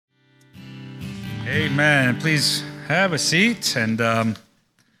Amen. Please have a seat. And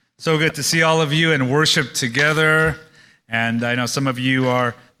so good to see all of you and worship together. And I know some of you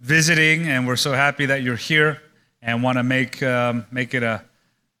are visiting, and we're so happy that you're here and want to make it a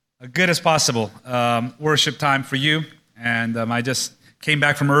good as possible worship time for you. And I just came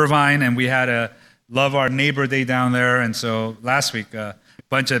back from Irvine, and we had a Love Our Neighbor Day down there. And so last week, a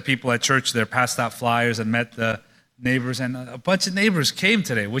bunch of people at church there passed out flyers and met the neighbors, and a bunch of neighbors came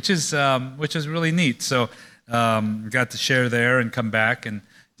today, which is really neat. So got to share there and come back, and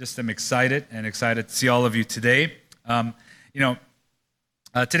just am excited to see all of you today.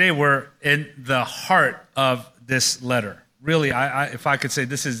 Today we're in the heart of this letter. Really, if I could say,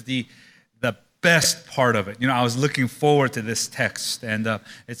 this is the best part of it. I was looking forward to this text, and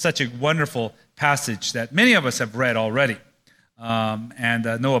it's such a wonderful passage that many of us have read already and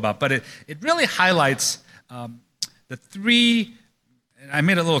know about. But it really highlights the three. I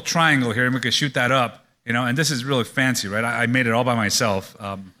made a little triangle here, and we could shoot that up. And this is really fancy, right? I made it all by myself.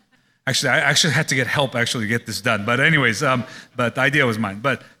 Actually, I actually had to get help to get this done. But anyways, but the idea was mine.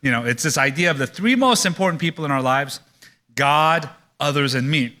 But, it's this idea of the three most important people in our lives: God, others, and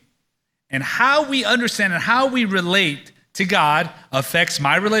me. And how we understand and how we relate to God affects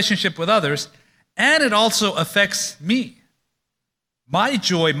my relationship with others, and it also affects me. My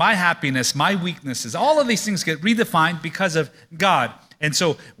joy, my happiness, my weaknesses, all of these things get redefined because of God. And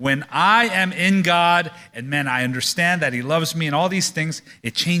so when I am in God, and I understand that He loves me and all these things,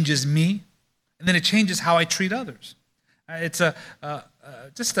 it changes me, and then it changes how I treat others. And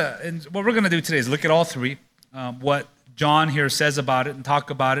what we're going to do today is look at all three, what John here says about it, and talk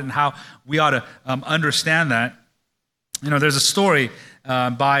about it, and how we ought to understand that. There's a story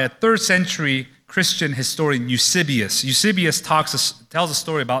by a 3rd century Christian historian, Eusebius. Eusebius tells a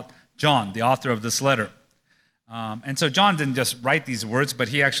story about John, the author of this letter. And so John didn't just write these words, but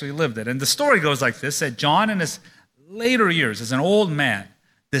he actually lived it. And the story goes like this: that John, in his later years, as an old man,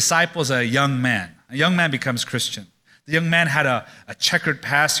 disciples a young man. A young man becomes Christian. The young man had a checkered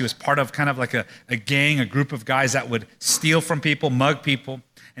past. He was part of kind of like a gang, a group of guys that would steal from people, mug people,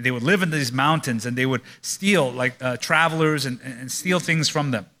 and they would live in these mountains, and they would steal like travelers and steal things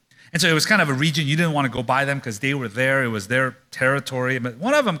from them. And so it was kind of a region you didn't want to go by them because they were there. It was their territory. But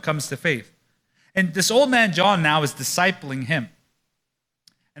one of them comes to faith. And this old man, John, now is discipling him.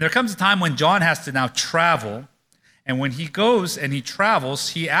 And there comes a time when John has to now travel. And when he goes and he travels,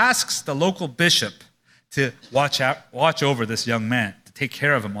 he asks the local bishop to watch over this young man, to take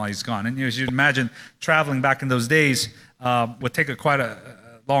care of him while he's gone. And as you imagine, traveling back in those days would take quite a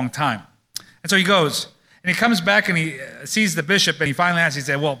long time. And so he goes. And he comes back and he sees the bishop, and he finally asks, he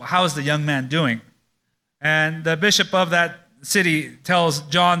said, "Well, how's the young man doing?" And the bishop of that city tells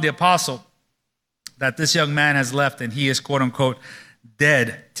John the apostle that this young man has left, and he is, quote unquote,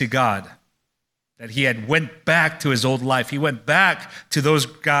 dead to God. That he had went back to his old life. He went back to those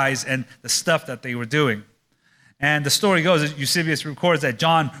guys and the stuff that they were doing. And the story goes, Eusebius records that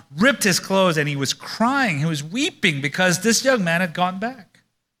John ripped his clothes and he was crying. He was weeping because this young man had gone back.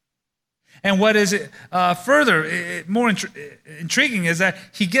 And what is more intriguing is that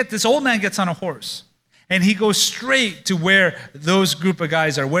this old man gets on a horse, and he goes straight to where those group of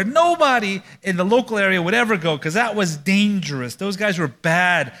guys are, where nobody in the local area would ever go, because that was dangerous. Those guys were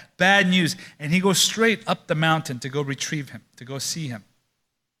bad news. And he goes straight up the mountain to go retrieve him, to go see him.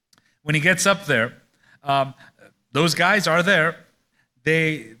 When he gets up there, those guys are there.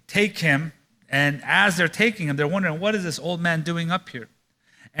 They take him, and as they're taking him, they're wondering, what is this old man doing up here?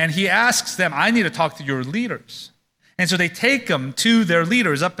 And he asks them, "I need to talk to your leaders." And so they take him to their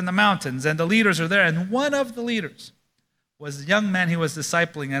leaders up in the mountains, and the leaders are there. And one of the leaders was the young man he was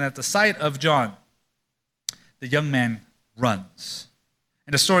discipling. And at the sight of John, the young man runs.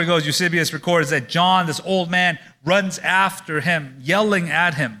 And the story goes, Eusebius records that John, this old man, runs after him, yelling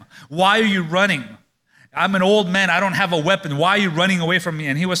at him, "Why are you running? I'm an old man. I don't have a weapon. Why are you running away from me?"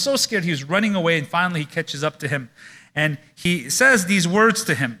 And he was so scared, he was running away. And finally, he catches up to him. And he says these words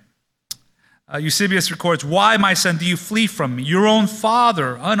to him. Eusebius records, "Why, my son, do you flee from me? Your own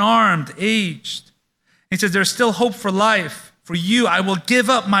father, unarmed, aged." He says, "There's still hope for life. For you, I will give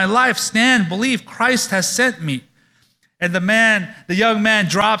up my life. Stand, believe, Christ has sent me." And the young man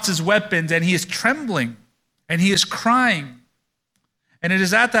drops his weapons, and he is trembling, and he is crying. And it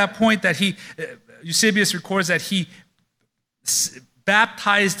is at that point that Eusebius records that he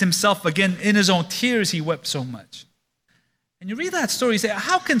baptized himself again in his own tears. He wept so much. And you read that story, you say,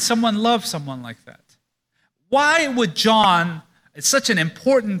 how can someone love someone like that? Why would John, it's such an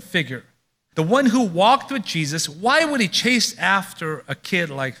important figure, the one who walked with Jesus, why would he chase after a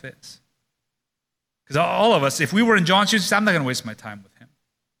kid like this? Because all of us, if we were in John's shoes, I'm not going to waste my time with him.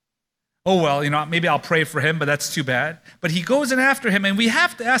 Oh, well, maybe I'll pray for him, but that's too bad. But he goes in after him, and we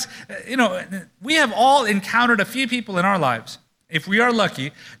have to ask, we have all encountered a few people in our lives, if we are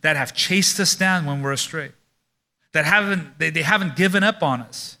lucky, that have chased us down when we're astray, that they haven't given up on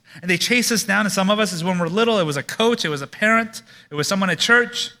us. And they chase us down, and some of us is when we're little, it was a coach, it was a parent, it was someone at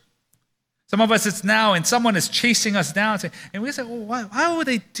church. Some of us it's now, and someone is chasing us down, and we say, well, why would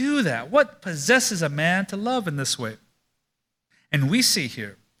they do that? What possesses a man to love in this way? And we see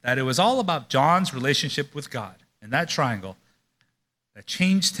here that it was all about John's relationship with God and that triangle that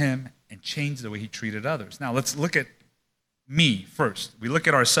changed him and changed the way he treated others. Now, let's look at me first. We look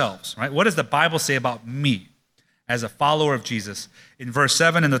at ourselves, right? What does the Bible say about me as a follower of Jesus? In verse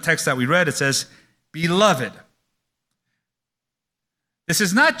 7, in the text that we read, it says, Beloved. This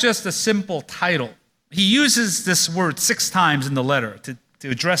is not just a simple title. He uses this word 6 times in the letter to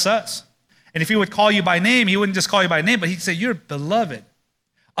address us. And if he would call you by name, he wouldn't just call you by name, but he'd say, You're beloved.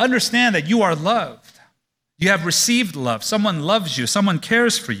 Understand that you are loved. You have received love. Someone loves you. Someone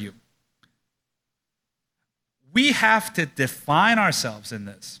cares for you. We have to define ourselves in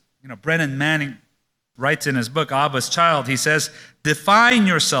this. Brennan Manning writes in his book, Abba's Child, he says, define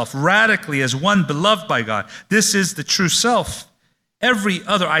yourself radically as one beloved by God. This is the true self. Every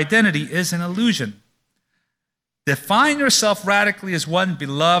other identity is an illusion. Define yourself radically as one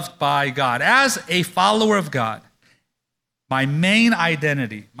beloved by God. As a follower of God, my main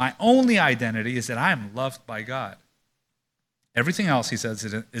identity, my only identity is that I am loved by God. Everything else, he says,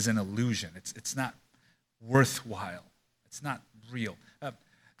 is an illusion. It's not worthwhile. It's not real.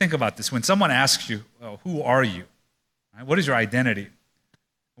 Think about this. When someone asks you, who are you? Right? What is your identity?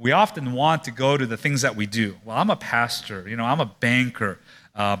 We often want to go to the things that we do. Well, I'm a pastor. I'm a banker.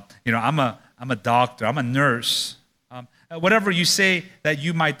 I'm a doctor. I'm a nurse. Whatever you say that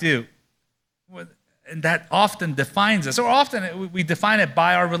you might do. And that often defines us. Or often we define it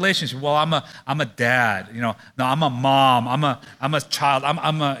by our relationship. Well, I'm a dad. No, I'm a mom. I'm a child.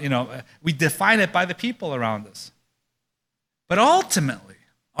 We define it by the people around us. But ultimately,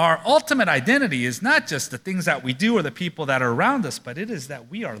 our ultimate identity is not just the things that we do or the people that are around us, but it is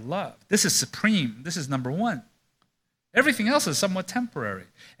that we are loved. This is supreme. This is number one. Everything else is somewhat temporary.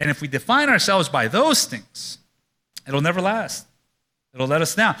 And if we define ourselves by those things, it'll never last. It'll let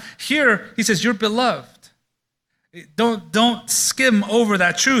us down. Here, he says, you're beloved. Don't skim over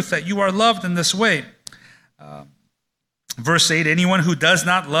that truth that you are loved in this way. Verse 8, anyone who does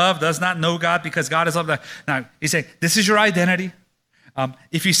not love does not know God because God is love. Now, he's saying, this is your identity.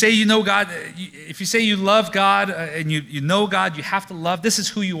 If you say you know God, if you say you love God and you know God, you have to love. This is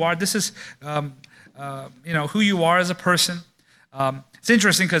who you are. This is who you are as a person. It's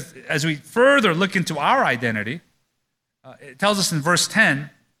interesting because as we further look into our identity, it tells us in verse 10,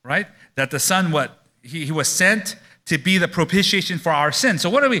 right, that the Son, he was sent to be the propitiation for our sins. So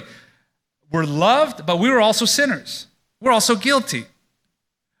what are we? We're loved, but we were also sinners. We're also guilty.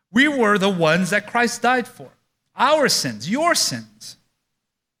 We were the ones that Christ died for. Our sins, your sins.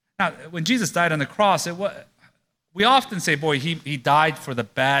 Now, when Jesus died on the cross, we often say, boy, he died for the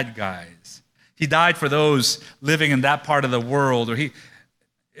bad guys. He died for those living in that part of the world.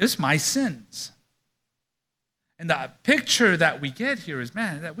 It's my sins. And the picture that we get here is,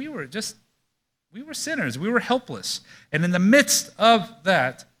 man, that we were sinners. We were helpless. And in the midst of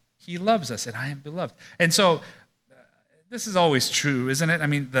that, he loves us, and I am beloved. And so this is always true, isn't it? I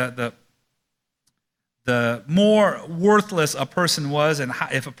mean, the more worthless a person was, and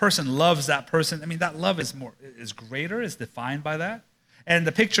if a person loves that person, I mean, that love is greater, is defined by that. And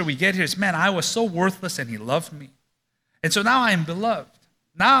the picture we get here is, man, I was so worthless, and he loved me. And so now I am beloved.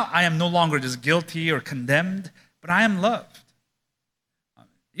 Now I am no longer just guilty or condemned, but I am loved.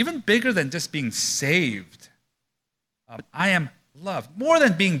 Even bigger than just being saved, I am loved. More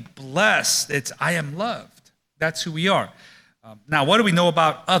than being blessed, it's I am loved. That's who we are. Now, what do we know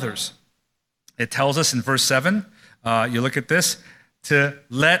about others? It tells us in verse 7, you look at this, to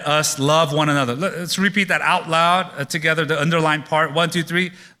let us love one another. Let's repeat that out loud together, the underlined part. 1, 2,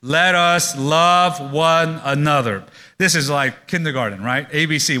 3. Let us love one another. This is like kindergarten, right?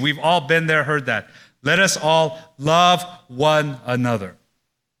 ABC. We've all been there, heard that. Let us all love one another.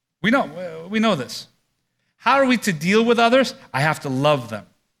 We know this. How are we to deal with others? I have to love them.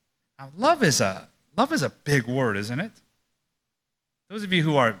 Now, love is a big word, isn't it? Those of you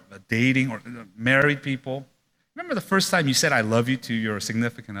who are dating or married people, remember the first time you said I love you to your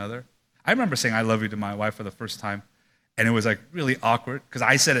significant other? I remember saying I love you to my wife for the first time, and it was like really awkward because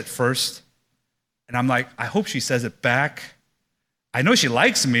I said it first, and I'm like, I hope she says it back. I know she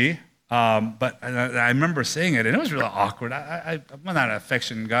likes me, but I remember saying it, and it was really awkward. I'm not an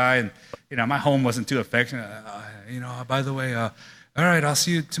affectionate guy, and my home wasn't too affectionate. By the way, all right, I'll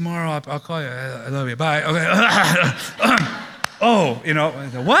see you tomorrow. I'll call you. I love you. Bye. Okay. Oh,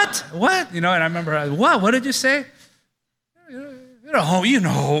 what? What? And I remember, what did you say? And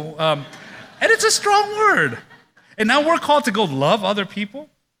it's a strong word. And now we're called to go love other people.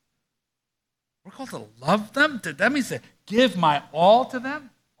 We're called to love them. That means to give my all to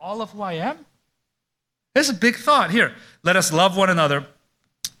them, all of who I am. There's a big thought here. Let us love one another.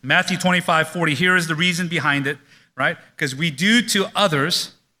 Matthew 25:40, here is the reason behind it, right? Because we do to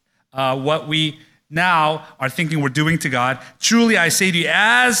others what we now are thinking we're doing to God. Truly I say to you,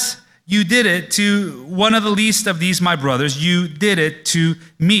 as you did it to one of the least of these my brothers, you did it to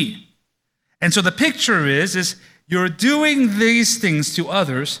me. And so the picture is you're doing these things to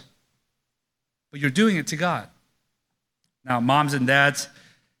others, but you're doing it to God. Now, moms and dads,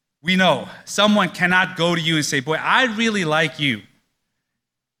 we know someone cannot go to you and say, boy, I really like you,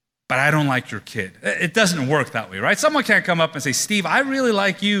 but I don't like your kid. It doesn't work that way, right? Someone can't come up and say, Steve, I really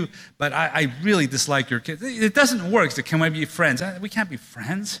like you, but I really dislike your kid. It doesn't work. So can we be friends? We can't be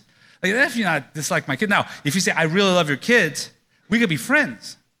friends. Like, if you not dislike my kid. Now, if you say, I really love your kids, we could be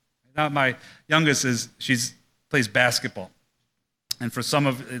friends. Now, my youngest plays basketball. And for some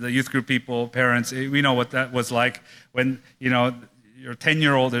of the youth group people, parents, we know what that was like when, your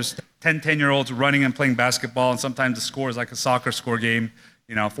 10-year-old, there's 10-year-olds running and playing basketball, and sometimes the score is like a soccer score game,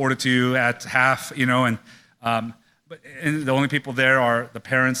 4-2 at half, and the only people there are the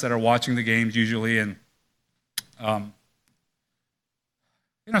parents that are watching the games usually, and,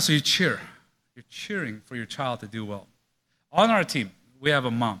 so you cheer. You're cheering for your child to do well. On our team, we have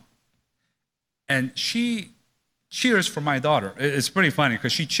a mom, and she cheers for my daughter. It's pretty funny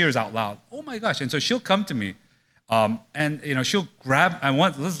because she cheers out loud. Oh my gosh. And so she'll come to me and she'll grab,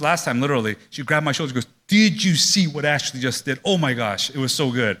 this is last time literally, she grabbed my shoulder and goes, did you see what Ashley just did? Oh my gosh, it was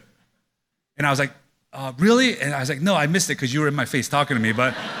so good. And I was like, really? And I was like, no, I missed it because you were in my face talking to me,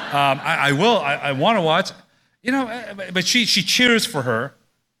 but I will, I want to watch. But she cheers for her.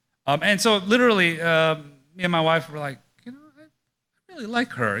 And so literally, me and my wife were like, I really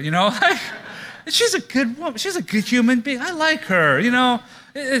like her, she's a good woman. She's a good human being. I like her,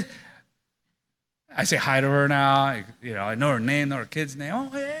 I say hi to her now. I know her name, know her kid's name. Oh,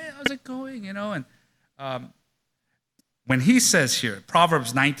 hey, how's it going? And when he says here,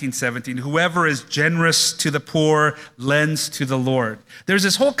 Proverbs 19:17, whoever is generous to the poor lends to the Lord. There's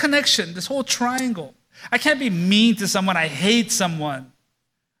this whole connection, this whole triangle. I can't be mean to someone. I hate someone.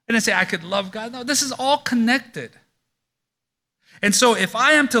 And I say I could love God. No, this is all connected. And so if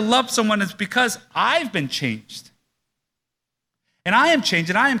I am to love someone, it's because I've been changed. And I am changed,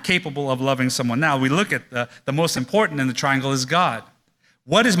 and I am capable of loving someone. Now, we look at the most important in the triangle is God.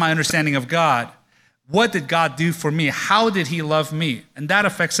 What is my understanding of God? What did God do for me? How did he love me? And that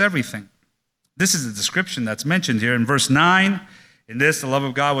affects everything. This is the description that's mentioned here in verse 9. In this, the love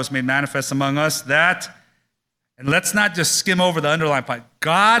of God was made manifest among us, and let's not just skim over the underlying part.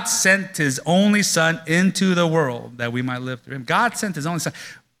 God sent his only son into the world that we might live through him. God sent his only son.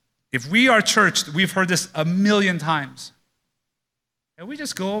 If we are church, we've heard this a million times. And we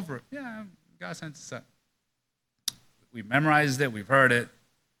just go over it. Yeah, God sent his son. We memorized it, we've heard it.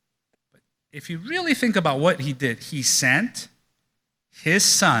 But if you really think about what he did, he sent his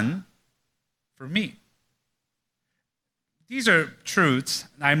son for me. These are truths.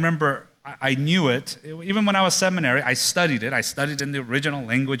 I remember I knew it. Even when I was seminary, I studied it. I studied in the original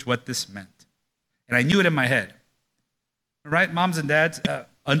language what this meant. And I knew it in my head. Right, moms and dads?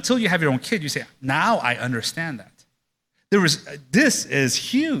 Until you have your own kid, you say, now I understand that. This is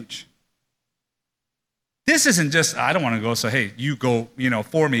huge. This isn't just, I don't want to go, so hey, you go,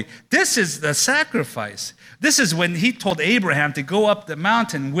 for me. This is the sacrifice. This is when he told Abraham to go up the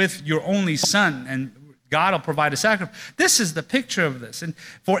mountain with your only son, and God will provide a sacrifice. This is the picture of this. And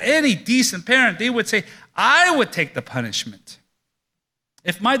for any decent parent, they would say, I would take the punishment.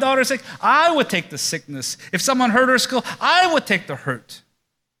 If my daughter's sick, I would take the sickness. If someone hurt her skill, I would take the hurt.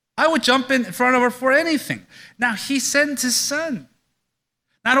 I would jump in front of her for anything. Now, he sends his son.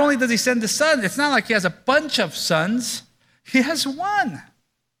 Not only does he send his son, it's not like he has a bunch of sons. He has one.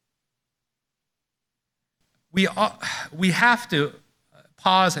 We have to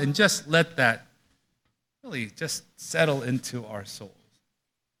pause and just let that really just settle into our souls.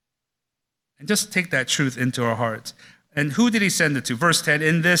 And just take that truth into our hearts. And who did he send it to? Verse 10,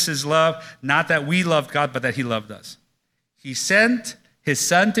 in this is love, not that we loved God, but that he loved us. He sent his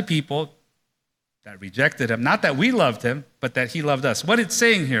son to people that rejected him, not that we loved him, but that he loved us. What it's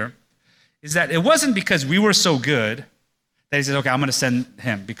saying here is that it wasn't because we were so good that he said, okay, I'm going to send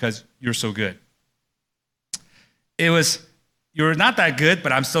him because you're so good. It was, you're not that good,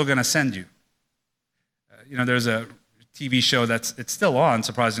 but I'm still going to send you. There's a TV show it's still on,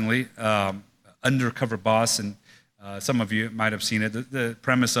 surprisingly, Undercover Boss, and some of you might have seen it. The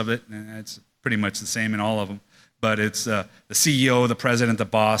premise of it, and it's pretty much the same in all of them, but it's the CEO, the president, the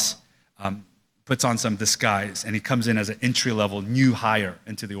boss, puts on some disguise, and he comes in as an entry-level new hire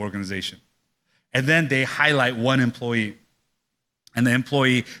into the organization. And then they highlight one employee, and the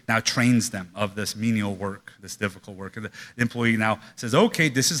employee now trains them of this menial work, this difficult work. And the employee now says, okay,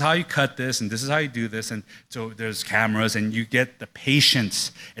 this is how you cut this, and this is how you do this. And so there's cameras, and you get the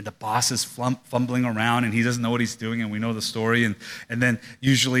patience, and the boss is fumbling around, and he doesn't know what he's doing, and we know the story. And then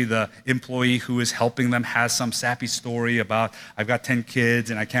usually the employee who is helping them has some sappy story about, I've got 10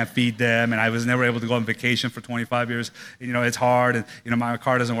 kids, and I can't feed them, and I was never able to go on vacation for 25 years. It's hard, and my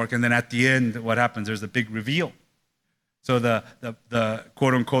car doesn't work. And then at the end, what happens? There's a big reveal. So the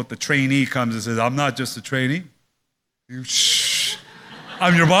quote unquote the trainee comes and says, I'm not just a trainee. Shh,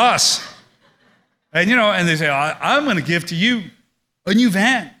 I'm your boss. And and they say, I'm going to give to you a new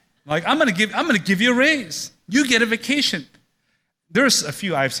van. Like I'm going to give you a raise. You get a vacation. There's a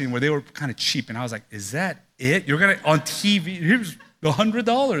few I've seen where they were kind of cheap, and I was like, is that it? You're going to on TV? Here's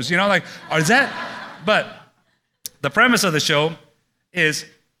 $100. Like, is that? But the premise of the show is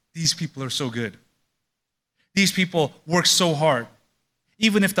these people are so good. These people work so hard.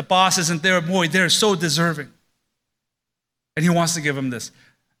 Even if the boss isn't there, boy, they're so deserving. And he wants to give them this.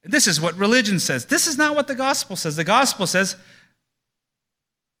 And this is what religion says. This is not what the gospel says. The gospel says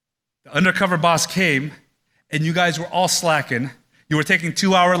the undercover boss came, and you guys were all slacking. You were taking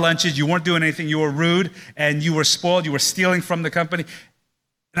 2-hour lunches. You weren't doing anything. You were rude, and you were spoiled. You were stealing from the company.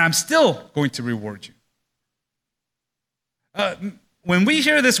 And I'm still going to reward you. When we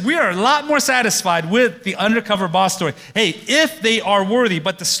hear this, we are a lot more satisfied with the undercover boss story. Hey, if they are worthy,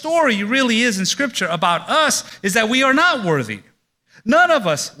 but the story really is in Scripture about us is that we are not worthy. None of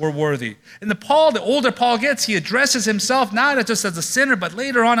us were worthy. And the older Paul gets, he addresses himself not just as a sinner, but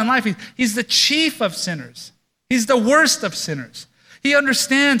later on in life, he's the chief of sinners. He's the worst of sinners. He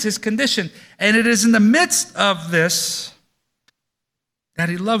understands his condition, and it is in the midst of this that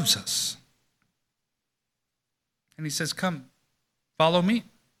he loves us. And he says, come. Follow me.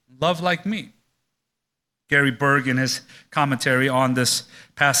 Love like me. Gary Berg, in his commentary on this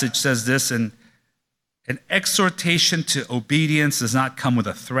passage, says this, an exhortation to obedience does not come with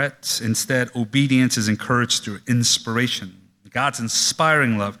a threat. Instead, obedience is encouraged through inspiration. God's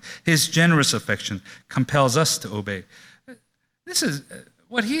inspiring love, his generous affection, compels us to obey. This is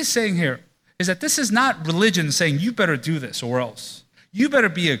what he's saying here, is that this is not religion saying, you better do this or else. You better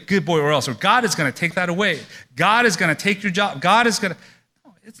be a good boy or else, or God is going to take that away. God is going to take your job. God is going to...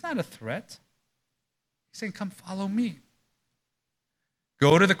 No, it's not a threat. He's saying, come follow me.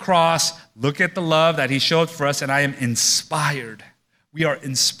 Go to the cross, look at the love that he showed for us, and I am inspired. We are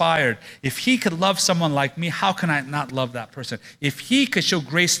inspired. If he could love someone like me, how can I not love that person? If he could show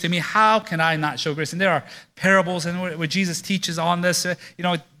grace to me, how can I not show grace? And there are parables and where Jesus teaches on this,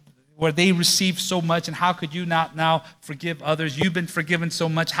 where they receive so much, and how could you not now forgive others? You've been forgiven so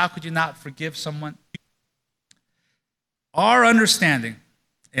much, how could you not forgive someone? Our understanding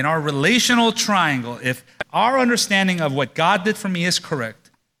in our relational triangle, if our understanding of what God did for me is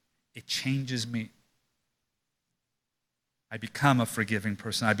correct, it changes me. I become a forgiving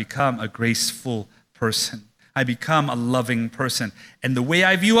person. I become a graceful person. I become a loving person. And the way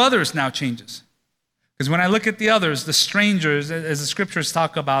I view others now changes. Because when I look at the others, the strangers, as the scriptures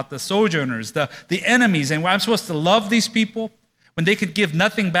talk about, the sojourners, the enemies, and where I'm supposed to love these people when they could give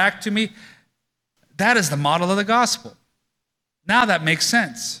nothing back to me, that is the model of the gospel. Now that makes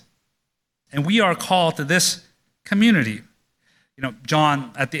sense. And we are called to this community.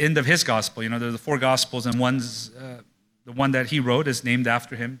 John, at the end of his gospel, there's the 4 gospels, and the one that he wrote is named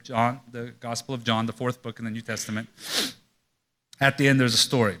after him, John, the Gospel of John, the 4th book in the New Testament. At the end, there's a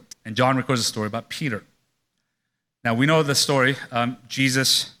story. And John records a story about Peter. Now, we know the story.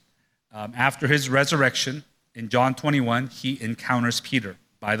 Jesus, after his resurrection, in John 21, he encounters Peter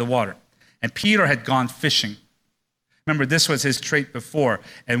by the water. And Peter had gone fishing. Remember, this was his trait before.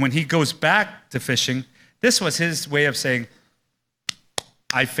 And when he goes back to fishing, this was his way of saying,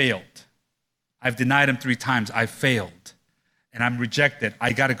 I failed. I've denied him 3 times. I failed. And I'm rejected.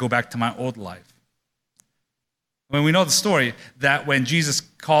 I got to go back to my old life. When we know the story that when Jesus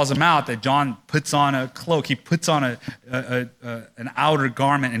calls him out, that John puts on a cloak, he puts on an outer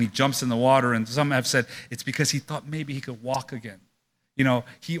garment, and he jumps in the water. And some have said it's because he thought maybe he could walk again.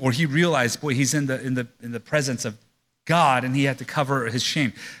 He realized, boy, he's in the presence of God, and he had to cover his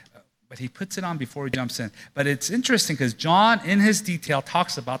shame. But he puts it on before he jumps in. But it's interesting because John, in his detail,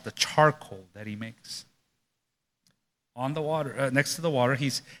 talks about the charcoal that he makes on the water, next to the water.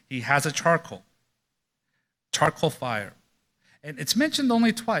 He has a charcoal. charcoal fire. And it's mentioned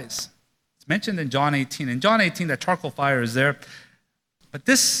only twice. It's mentioned in John 18. In John 18, that charcoal fire is there. But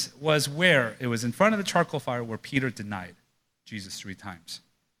this was where, it was in front of the charcoal fire where Peter denied Jesus 3 times.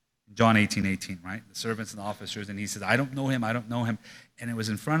 John 18:18, right? The servants and the officers, and he said, I don't know him, I don't know him. And it was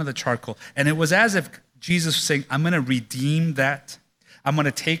in front of the charcoal. And it was as if Jesus was saying, I'm going to redeem that. I'm going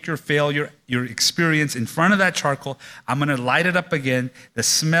to take your failure, your experience in front of that charcoal. I'm going to light it up again. The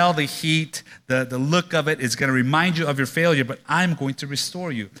smell, the heat, the look of it is going to remind you of your failure, but I'm going to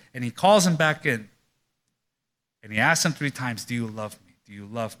restore you. And he calls him back in. And he asks him 3 times, do you love me? Do you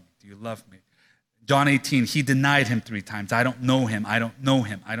love me? Do you love me? John 18, he denied him 3 times. I don't know him. I don't know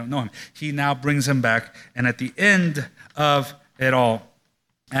him. I don't know him. He now brings him back. And at the end of it all,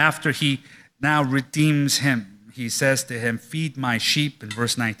 after he now redeems him, he says to him, feed my sheep, in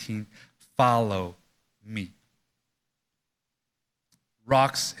verse 19, follow me.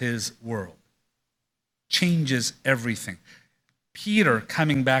 Rocks his world. Changes everything. Peter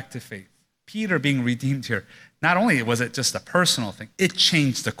coming back to faith. Peter being redeemed here. Not only was it just a personal thing, it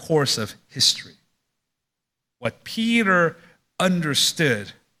changed the course of history. What Peter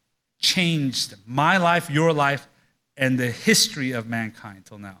understood changed my life, your life, and the history of mankind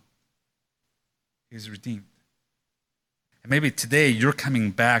till now. He's redeemed. And maybe today you're coming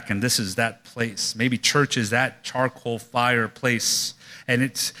back and this is that place. Maybe church is that charcoal fire place. And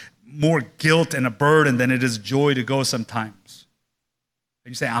it's more guilt and a burden than it is joy to go sometimes.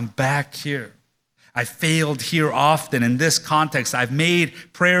 And you say, I'm back here. I failed here often in this context. I've made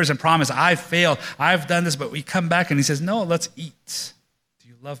prayers and promises. I've failed. I've done this. But we come back and he says, no, let's eat. Do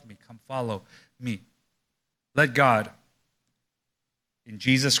you love me? Come follow me. Let God, in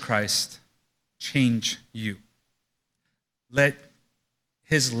Jesus Christ, change you. Let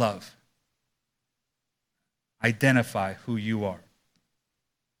his love identify who you are.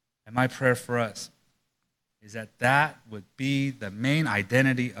 And my prayer for us is that that would be the main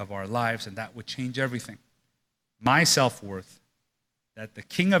identity of our lives, and that would change everything. My self-worth, that the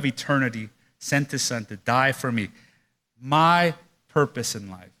King of eternity sent his son to die for me. My purpose in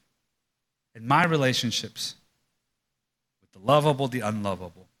life and my relationships with the lovable, the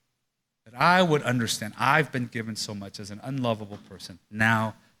unlovable. That I would understand I've been given so much as an unlovable person.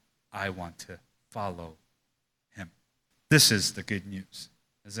 Now I want to follow him. This is the good news,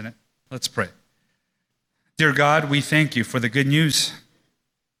 isn't it? Let's pray. Dear God, we thank you for the good news,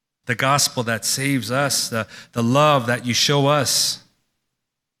 the gospel that saves us, the love that you show us.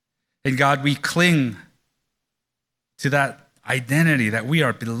 And God, we cling to that identity that we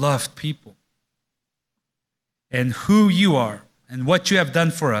are beloved people. And who you are and what you have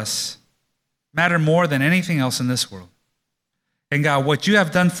done for us matter more than anything else in this world. And God, what you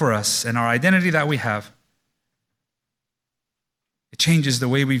have done for us and our identity that we have, it changes the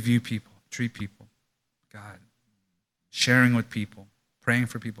way we view people, treat people. God, sharing with people, praying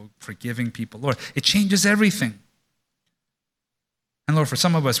for people, forgiving people. Lord, it changes everything. And Lord, for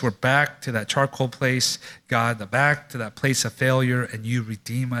some of us, we're back to that charcoal place, God, back to that place of failure, and you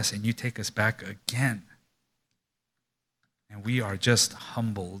redeem us and you take us back again. And we are just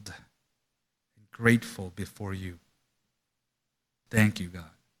humbled and grateful before you. Thank you, God.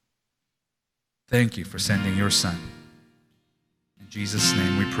 Thank you for sending your son. In Jesus'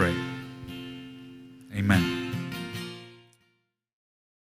 name we pray. Amen.